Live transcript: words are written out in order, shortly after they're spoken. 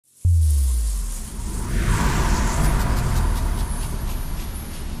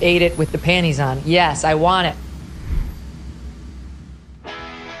ate it with the panties on. Yes, I want it.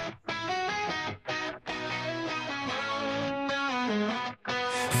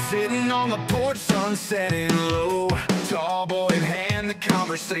 Sitting on the porch, sun setting low, tall boy in hand, the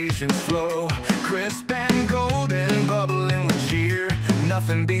conversations flow. Crisp and golden, bubbling with cheer.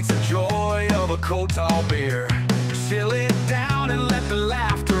 Nothing beats the joy of a cold tall beer. Chill it down and let the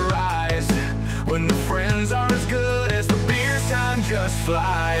laughter rise. When the friends are as good as the beer, time just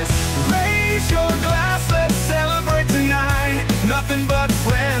flies. Raise your glass, let's celebrate tonight. Nothing but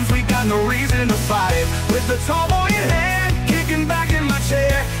friends, we got no reason to fight. With the tall boy in hand, kicking back in my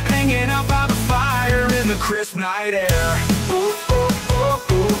chair, hanging out by the fire in the crisp night air. Ooh, ooh, ooh,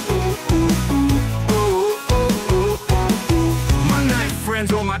 ooh, ooh, ooh, ooh, ooh, ooh, ooh, ooh. My night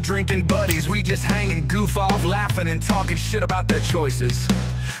friends or my drinking buddies, we just hang and goof off, laughing and talking shit about their choices.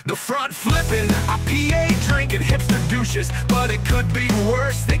 The front flipping, IPA drinking, hipster douches. But it could be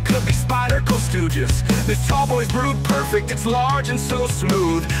worse, they could be Spyderco stooges. This tall boy's brewed perfect, it's large and so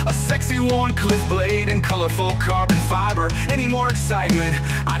smooth. A sexy worn cliff blade and colorful carbon fiber. Any more excitement,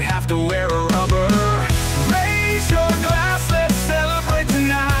 I'd have to wear a rubber. Raise your glass, let's celebrate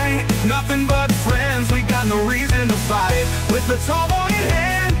tonight. Nothing but friends, we got no reason to fight. With the tall boy in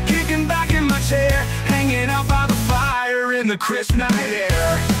hand, kicking back in my chair, hanging out by the fire in the crisp night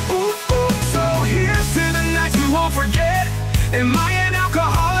air. Ooh, ooh. So here's to the nights we won't forget. Am I an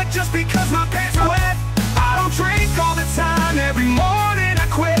alcoholic just because my pants are wet? I don't drink all the time, every morning I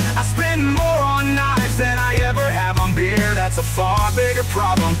quit. I spend more on knives than I ever have on beer. That's a far bigger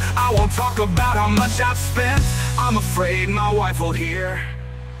problem. I won't talk about how much I've spent, I'm afraid my wife will hear.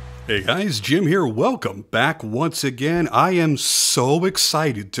 Hey guys, Jim here. Welcome back once again. I am so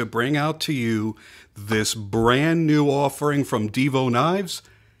excited to bring out to you this brand new offering from Divoknives.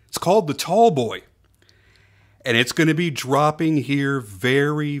 It's called the Tall Boy. And it's going to be dropping here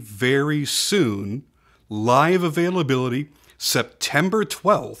very, very soon. Live availability September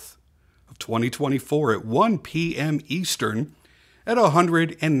 12th of 2024 at 1 p.m. Eastern at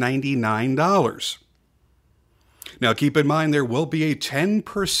 $199. Now keep in mind there will be a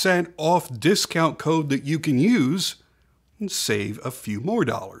 10% off discount code that you can use and save a few more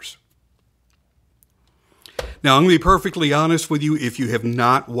dollars. Now I'm going to be perfectly honest with you, if you have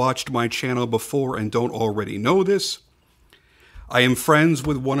not watched my channel before and don't already know this, I am friends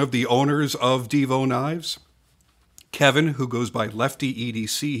with one of the owners of Divoknives, Kevin, who goes by Lefty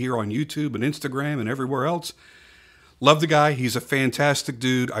EDC here on YouTube and Instagram and everywhere else. Love the guy. He's a fantastic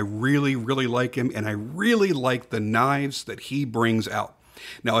dude. I really, really like him, and I really like the knives that he brings out.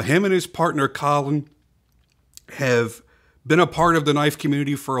 Now, him and his partner, Colin, have been a part of the knife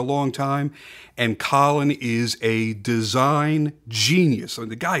community for a long time, and Colin is a design genius. I mean,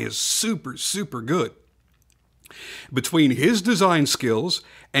 the guy is super, super good. Between his design skills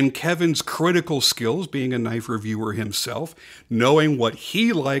and Kevin's critical skills, being a knife reviewer himself, knowing what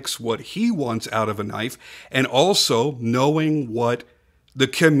he likes, what he wants out of a knife, and also knowing what the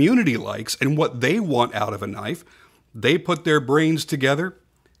community likes and what they want out of a knife, they put their brains together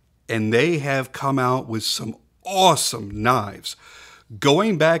and they have come out with some awesome knives.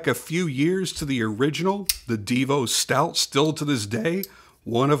 Going back a few years to the original, the Divo Stout, still to this day,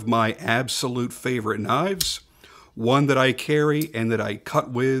 one of my absolute favorite knives. One that I carry and that I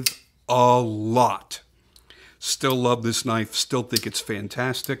cut with a lot. Still love this knife, still think it's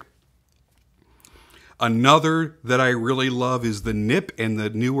fantastic. Another that I really love is the Nip and the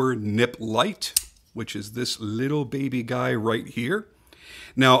newer Nip Light, which is this little baby guy right here.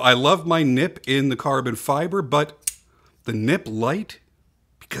 Now, I love my Nip in the carbon fiber, but the Nip Light,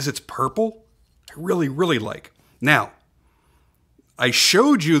 because it's purple, I really, really like. Now, I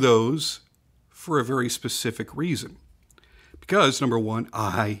showed you those for a very specific reason. Because, number one,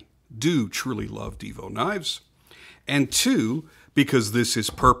 I do truly love Divoknives. And two, because this is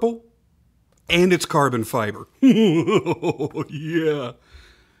purple and it's carbon fiber. Yeah.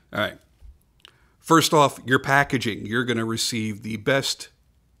 All right. First off, your packaging. You're going to receive the best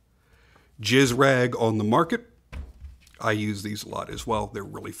jizz rag on the market. I use these a lot as well. They're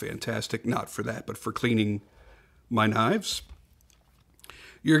really fantastic. Not for that, but for cleaning my knives.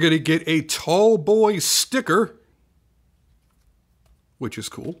 You're going to get a Tall Boy sticker, which is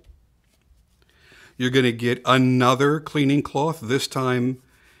cool. You're going to get another cleaning cloth, this time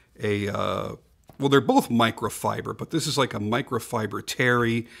well, they're both microfiber, but this is like a microfiber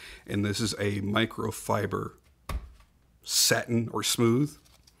terry, and this is a microfiber satin or smooth.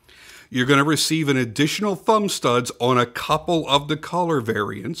 You're going to receive an additional thumb studs on a couple of the color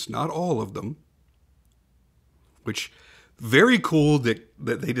variants, not all of them, which very cool that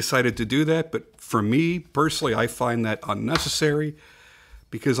they decided to do that, but for me, personally, I find that unnecessary.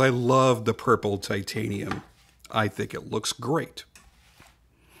 because I love the purple titanium. I think it looks great.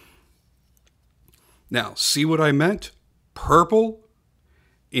 Now, see what I meant? Purple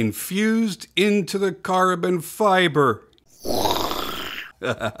infused into the carbon fiber.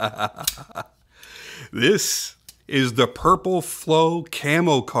 This is the Purple Flow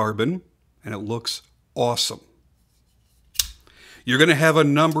CamoCarbon, and it looks awesome. You're going to have a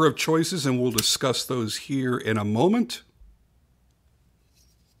number of choices, and we'll discuss those here in a moment.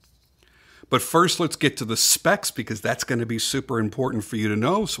 But first, let's get to the specs, because that's going to be super important for you to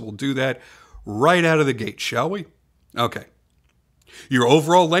know. So we'll do that right out of the gate, shall we? Okay. Your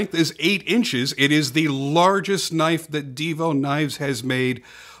overall length is 8 inches. It is the largest knife that Divoknives has made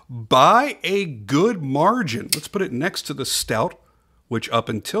by a good margin. Let's put it next to the Stout, which up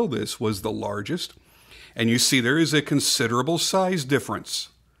until this was the largest. And you see there is a considerable size difference.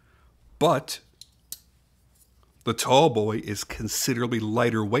 But the tall boy is considerably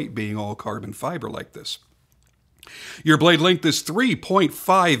lighter weight, being all carbon fiber like this. Your blade length is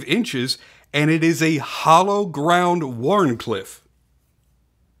 3.5 inches, and it is a hollow ground Wharncliffe.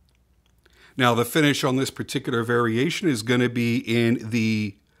 Now, the finish on this particular variation is going to be in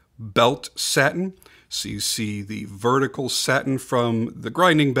the belt satin. So you see the vertical satin from the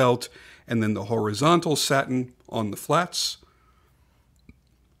grinding belt, and then the horizontal satin on the flats.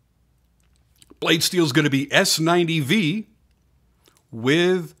 Blade steel is going to be S90V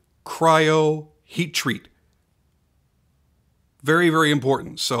with cryo heat treat. Very, very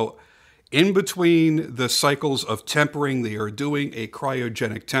important. So in between the cycles of tempering, they are doing a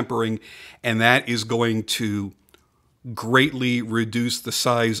cryogenic tempering, and that is going to greatly reduce the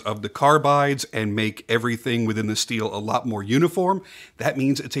size of the carbides and make everything within the steel a lot more uniform. That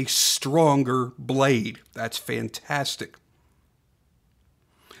means it's a stronger blade. That's fantastic.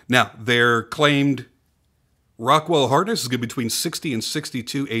 Now, their claimed Rockwell hardness is going to be between 60 and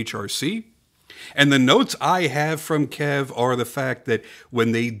 62 HRC. And the notes I have from Kev are the fact that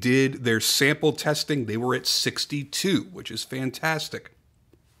when they did their sample testing, they were at 62, which is fantastic.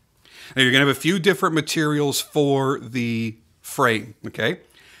 Now, you're going to have a few different materials for the frame, okay?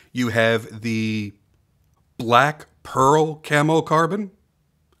 You have the black pearl CamoCarbon,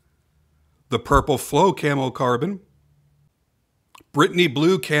 the purple flow CamoCarbon, Brittany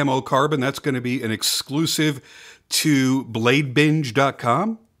blue CamoCarbon. That's going to be an exclusive to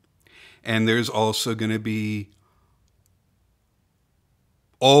BladeBinge.com. And there's also going to be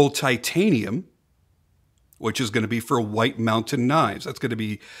all titanium, which is going to be for WhiteMountainKnives. That's going to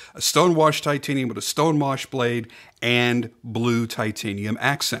be a Stonewashed titanium with a Stonewashed blade and blue titanium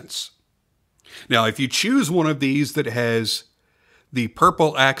accents. Now, if you choose one of these that has the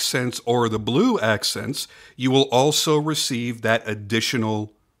purple accents or the blue accents, you will also receive that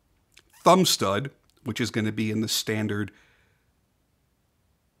additional thumb stud, which is going to be in the standard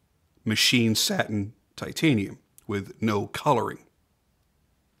machine satin titanium with no coloring.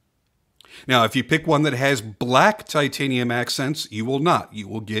 Now, if you pick one that has black titanium accents, you will not. You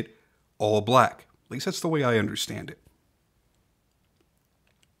will get all black. At least that's the way I understand it.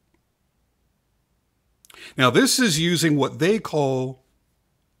 Now, this is using what they call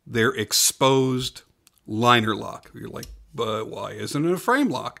their exposed liner lock. You're like, but why isn't it a frame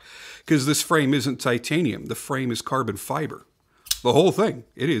lock? Because this frame isn't titanium. The frame is carbon fiber. The whole thing.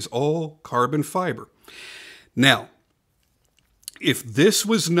 It is all carbon fiber. Now, if this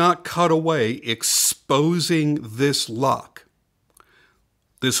was not cut away, exposing this lock,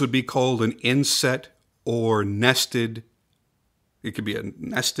 this would be called an inset or nested. It could be a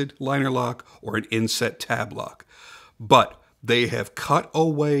nested liner lock or an inset tab lock. But they have cut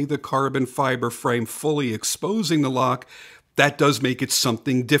away the carbon fiber frame, fully exposing the lock. That does make it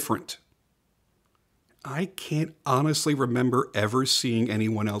something different. I can't honestly remember ever seeing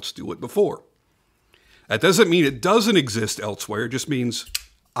anyone else do it before. That doesn't mean it doesn't exist elsewhere. It just means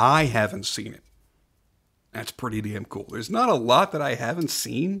I haven't seen it. That's pretty damn cool. There's not a lot that I haven't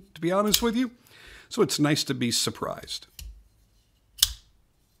seen, to be honest with you. So it's nice to be surprised.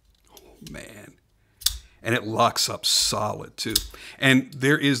 Oh, man. And it locks up solid, too. And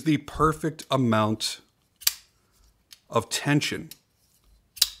there is the perfect amount of tension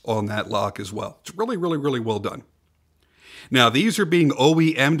on that lock as well. It's really, really, really well done. Now, these are being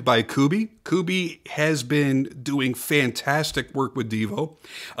OEM'd by Kubi. Kubi has been doing fantastic work with Divo,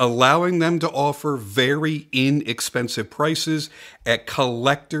 allowing them to offer very inexpensive prices at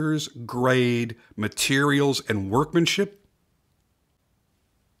collector's grade materials and workmanship.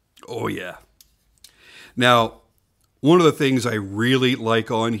 Oh, yeah. Now, one of the things I really like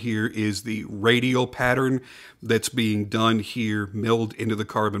on here is the radial pattern that's being done here, milled into the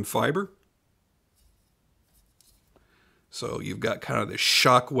carbon fiber. So you've got kind of this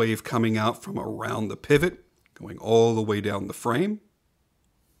shock wave coming out from around the pivot, going all the way down the frame.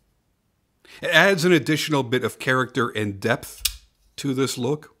 It adds an additional bit of character and depth to this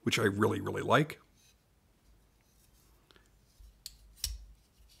look, which I really, really like.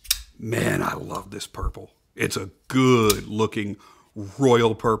 Man, I love this purple. It's a good looking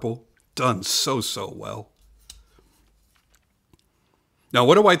royal purple. Done so, so well. Now,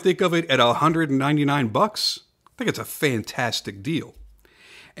 what do I think of it at $199? I think it's a fantastic deal.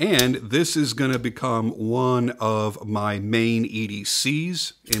 And this is going to become one of my main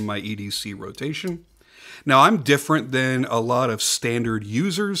EDCs in my EDC rotation. Now, I'm different than a lot of standard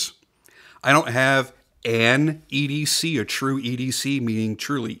users. I don't have an EDC, a true EDC, meaning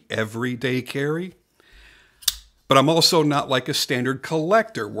truly everyday carry. But I'm also not like a standard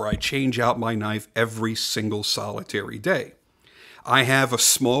collector where I change out my knife every single solitary day. I have a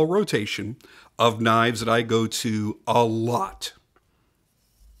small rotation of knives that I go to a lot.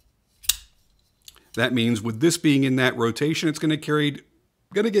 That means with this being in that rotation, it's going to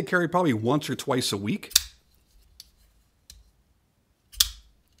get carried probably once or twice a week.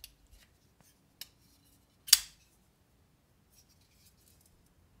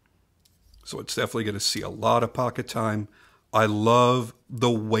 So it's definitely going to see a lot of pocket time. I love the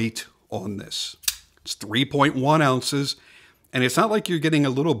weight on this. It's 3.1 ounces. And it's not like you're getting a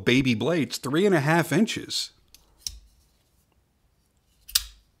little baby blade. It's 3.5 inches.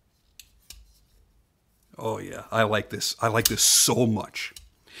 Oh yeah, I like this. I like this so much.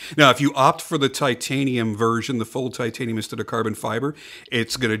 Now, if you opt for the titanium version, the full titanium instead of carbon fiber,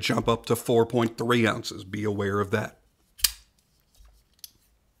 it's going to jump up to 4.3 ounces. Be aware of that.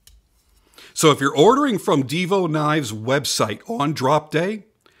 So if you're ordering from Divoknives website on drop day,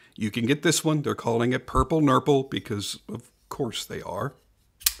 you can get this one. They're calling it Purple Nurple because of course they are,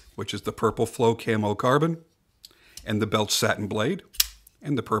 which is the purple flow CamoCarbon and the belt satin blade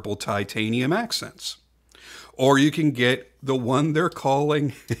and the purple titanium accents. Or you can get the one they're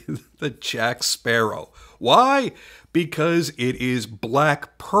calling the Jack Sparrow. Why? Because it is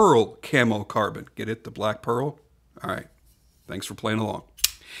black pearl CamoCarbon. Get it? The black pearl? All right. Thanks for playing along.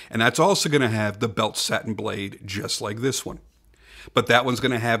 And that's also going to have the belt satin blade just like this one. But that one's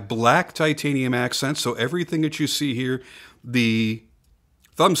going to have black titanium accents. So everything that you see here, the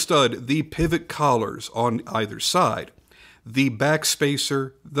thumb stud, the pivot collars on either side, the back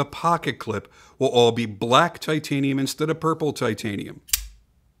spacer, the pocket clip will all be black titanium instead of purple titanium.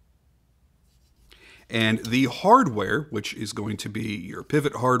 And the hardware, which is going to be your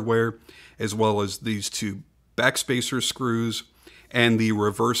pivot hardware, as well as these two back spacer screws and the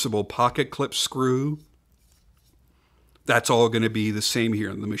reversible pocket clip screw, that's all going to be the same here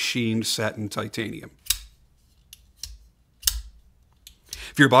in the machined satin titanium.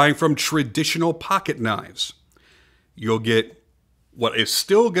 If you're buying from TraditionalPocketKnives, you'll get what is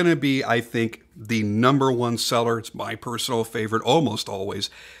still going to be, I think, the #1 seller. It's my personal favorite almost always,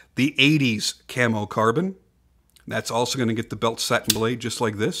 the 80s CamoCarbon. That's also going to get the belt satin blade just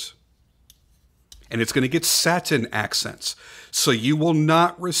like this. And it's going to get satin accents. So you will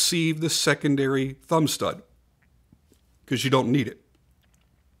not receive the secondary thumb stud because you don't need it.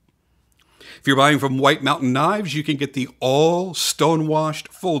 If you're buying from WhiteMountainKnives, you can get the all Stonewashed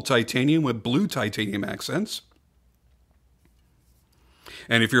full titanium with blue titanium accents.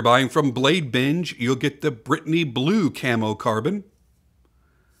 And if you're buying from BladeBinge, you'll get the Brittany blue CamoCarbon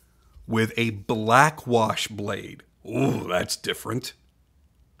with a black wash blade. Ooh, that's different.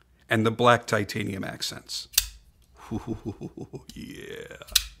 And the black titanium accents. Ooh, yeah.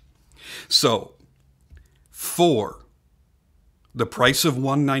 So, for the price of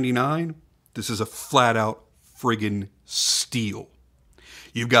 $199, this is a flat-out friggin' steal.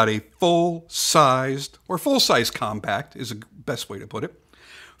 You've got a full-sized, or full-size compact is the best way to put it.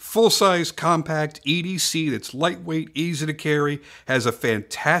 Full-size compact EDC that's lightweight, easy to carry, has a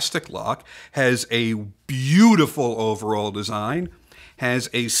fantastic lock, has a beautiful overall design, has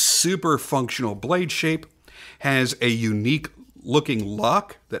a super functional blade shape, has a unique looking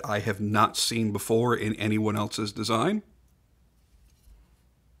lock that I have not seen before in anyone else's design.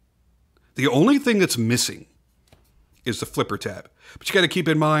 The only thing that's missing is the flipper tab. But you got to keep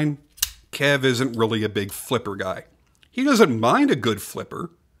in mind, Kev isn't really a big flipper guy. He doesn't mind a good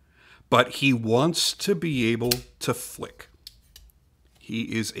flipper, but he wants to be able to flick.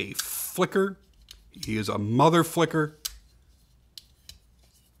 He is a flicker. He is a mother flicker.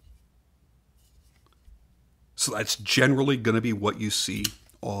 So that's generally going to be what you see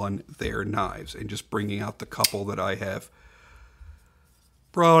on their knives. And just bringing out the couple that I have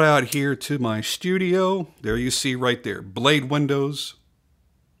brought out here to my studio. There you see right there, blade windows,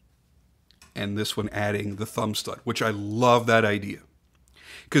 and this one adding the thumb stud, which I love that idea.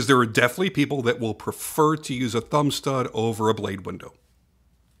 Because there are definitely people that will prefer to use a thumb stud over a blade window.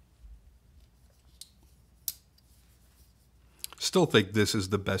 Still think this is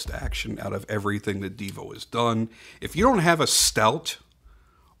the best action out of everything that Divo has done. If you don't have a stout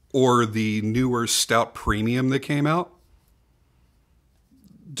or the newer stout premium that came out,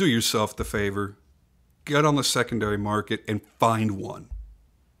 do yourself the favor. Get on the secondary market and find one.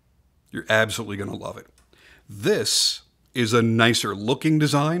 You're absolutely going to love it. This is a nicer looking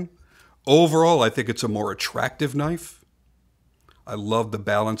design. Overall, I think it's a more attractive knife. I love the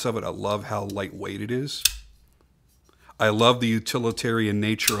balance of it. I love how lightweight it is. I love the utilitarian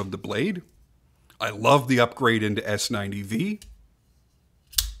nature of the blade. I love the upgrade into S90V.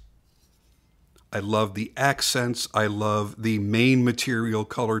 I love the accents. I love the main material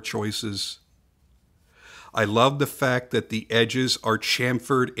color choices. I love the fact that the edges are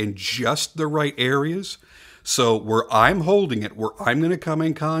chamfered in just the right areas. So where I'm holding it, where I'm going to come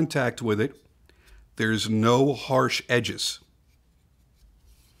in contact with it, there's no harsh edges.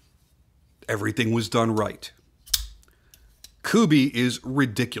 Everything was done right. Kubi is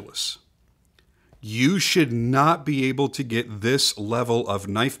ridiculous. You should not be able to get this level of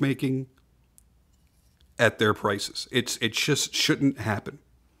knife making at their prices. It just shouldn't happen.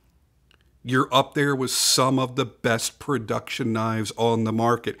 You're up there with some of the best production knives on the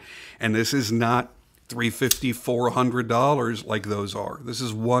market. And this is not $350, $400 like those are. This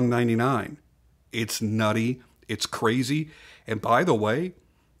is $199. It's nutty. It's crazy. And by the way,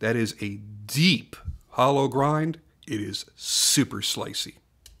 that is a deep hollow grind. It is super slicey.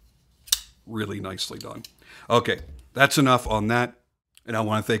 Really nicely done. Okay, that's enough on that. And I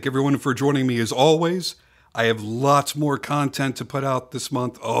want to thank everyone for joining me as always. I have lots more content to put out this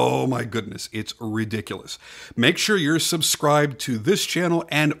month. Oh my goodness, it's ridiculous. Make sure you're subscribed to this channel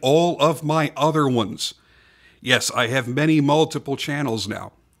and all of my other ones. Yes, I have multiple channels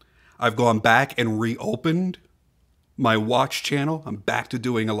now. I've gone back and reopened my watch channel. I'm back to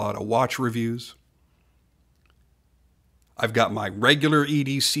doing a lot of watch reviews. I've got my regular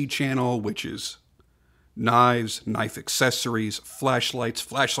EDC channel, which is knives, knife accessories, flashlights,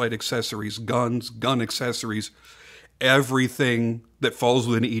 flashlight accessories, guns, gun accessories. Everything that falls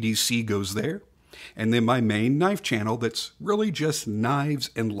within EDC goes there. And then my main knife channel that's really just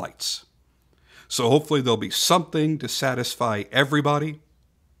knives and lights. So hopefully there'll be something to satisfy everybody.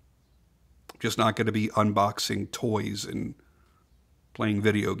 Just not going to be unboxing toys and playing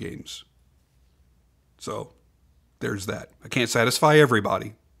video games. So there's that. I can't satisfy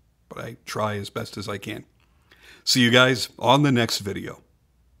everybody, but I try as best as I can. See you guys on the next video.